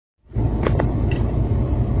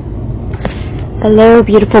Hello,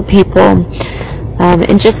 beautiful people.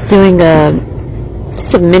 And just doing a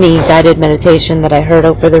mini guided meditation that I heard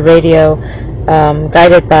over the radio,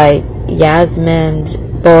 guided by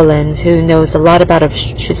Yasmin Boland, who knows a lot about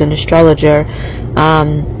she's an astrologer.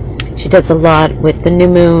 She does a lot with the new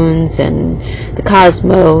moons and the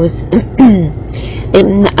cosmos.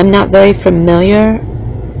 I'm not very familiar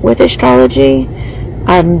with astrology.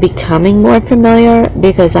 I'm becoming more familiar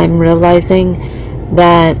because I'm realizing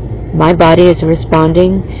that my body is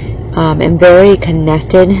responding and very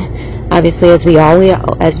connected, obviously, as we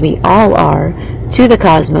all are, to the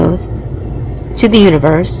cosmos, to the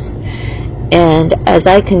universe. And as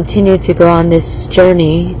I continue to go on this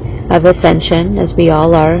journey of ascension, as we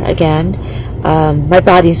all are again, my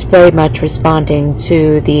body is very much responding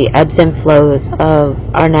to the ebbs and flows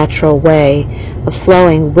of our natural way of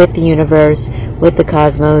flowing with the universe, with the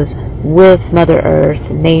cosmos, with Mother Earth,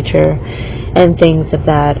 nature, and things of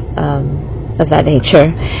that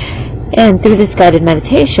nature. And through this guided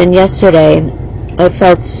meditation yesterday, I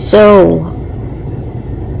felt so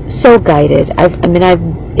guided.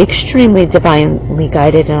 I'm extremely divinely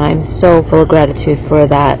guided, and I'm so full of gratitude for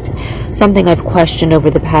that. Something I've questioned over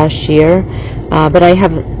the past year, but I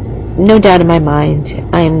have no doubt in my mind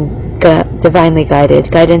I am divinely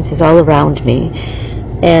guided. Guidance is all around me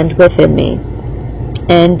and within me.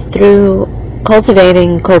 And through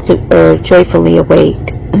cultivating Joyfully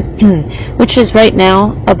Awake, which is right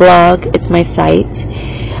now a blog, it's my site,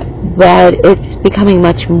 but it's becoming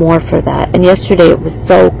much more for that. And yesterday it was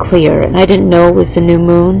so clear, and I didn't know it was a new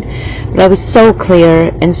moon, but I was so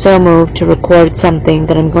clear and so moved to record something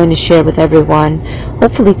that I'm going to share with everyone.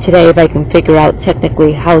 Hopefully today, if I can figure out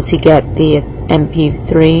technically how to get the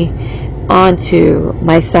MP3 onto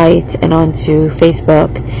my site and onto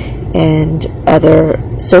Facebook and other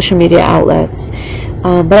social media outlets.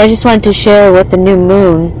 But I just wanted to share with the new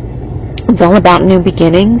moon. It's all about new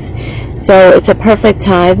beginnings. So it's a perfect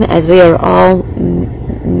time, as we are all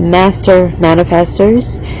master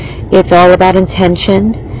manifestors. It's all about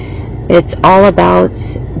intention. It's all about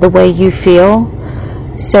the way you feel.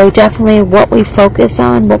 So definitely what we focus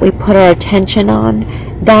on, what we put our attention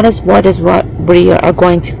on, that is what we are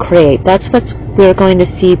going to create. That's what we're going to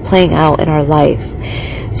see playing out in our life.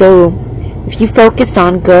 So if you focus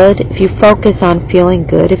on good, if you focus on feeling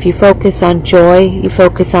good, if you focus on joy, you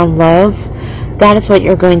focus on love, that is what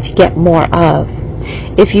you're going to get more of.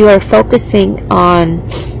 If you are focusing on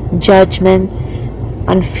judgments,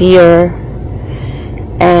 on fear,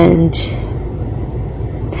 and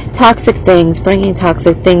toxic things, bringing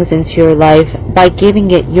toxic things into your life by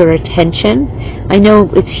giving it your attention, I know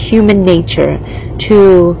it's human nature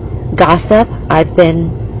to gossip. I've been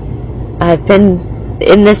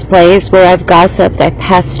in this place where I've gossiped, I've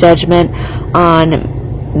passed judgment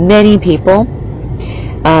on many people,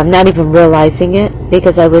 not even realizing it,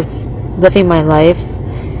 because I was living my life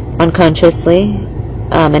unconsciously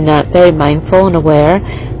and not very mindful and aware.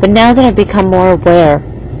 But now that I've become more aware,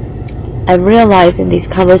 I realize in these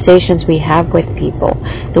conversations we have with people,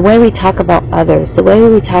 the way we talk about others, the way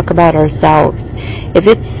we talk about ourselves, if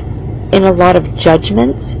it's in a lot of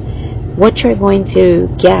judgment, what you're going to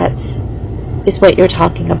get is what you're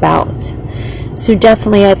talking about. So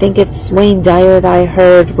definitely, I think it's Wayne Dyer that I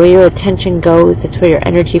heard, where your attention goes, that's where your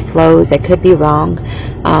energy flows. I could be wrong.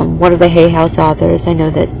 One of the Hay House authors, I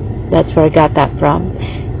know that's where I got that from.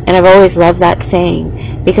 And I've always loved that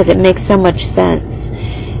saying because it makes so much sense.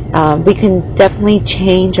 We can definitely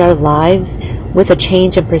change our lives with a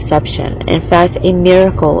change in perception. In fact, a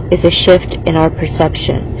miracle is a shift in our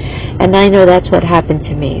perception. And I know that's what happened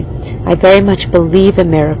to me. I very much believe in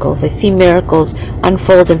miracles. I see miracles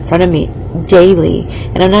unfold in front of me daily.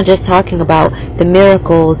 And I'm not just talking about the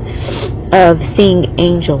miracles of seeing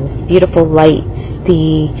angels, beautiful lights,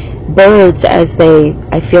 the birds as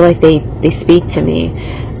I feel like they speak to me,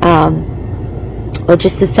 or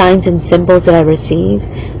just the signs and symbols that I receive.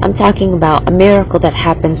 I'm talking about a miracle that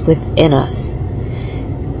happens within us.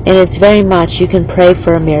 And it's very much, you can pray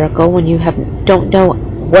for a miracle when you don't know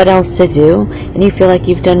what else to do, and you feel like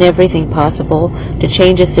you've done everything possible to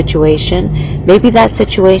change a situation. Maybe that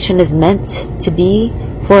situation is meant to be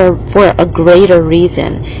for a greater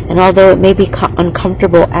reason, and although it may be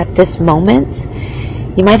uncomfortable at this moment,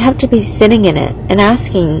 you might have to be sitting in it and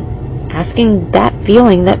asking that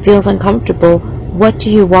feeling that feels uncomfortable, what do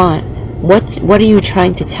you want? What are you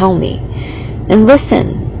trying to tell me? And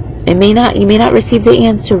listen. You may not receive the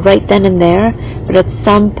answer right then and there, but at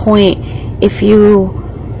some point, if you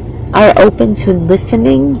are open to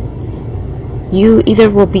listening, you either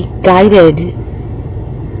will be guided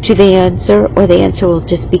to the answer, or the answer will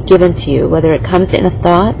just be given to you, whether it comes in a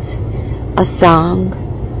thought, a song,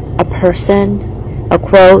 a person, a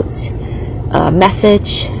quote, a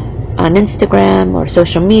message on Instagram or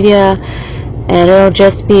social media, and it'll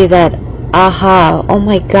just be that, aha, oh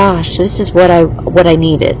my gosh, this is what I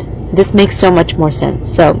needed. This makes so much more sense.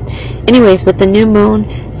 So anyways, with the new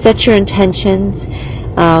moon, set your intentions,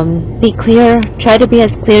 be clear, try to be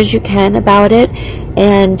as clear as you can about it,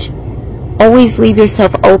 and always leave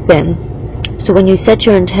yourself open. So when you set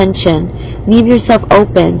your intention, leave yourself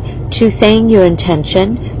open to saying your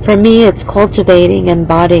intention. For me, it's cultivating,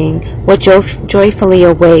 embodying what joyfully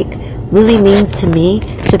awake really means to me,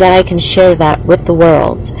 so that I can share that with the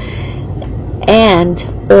world,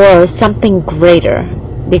 and or something greater,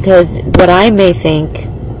 because what I may think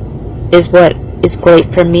is what is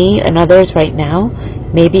great for me and others right now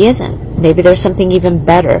maybe isn't. Maybe there's something even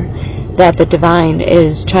better that the divine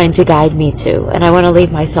is trying to guide me to, and I want to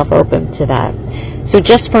leave myself open to that. So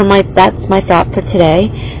just that's my thought for today.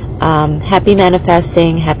 Happy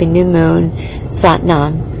manifesting, happy new moon, Sat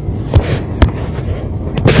Nam.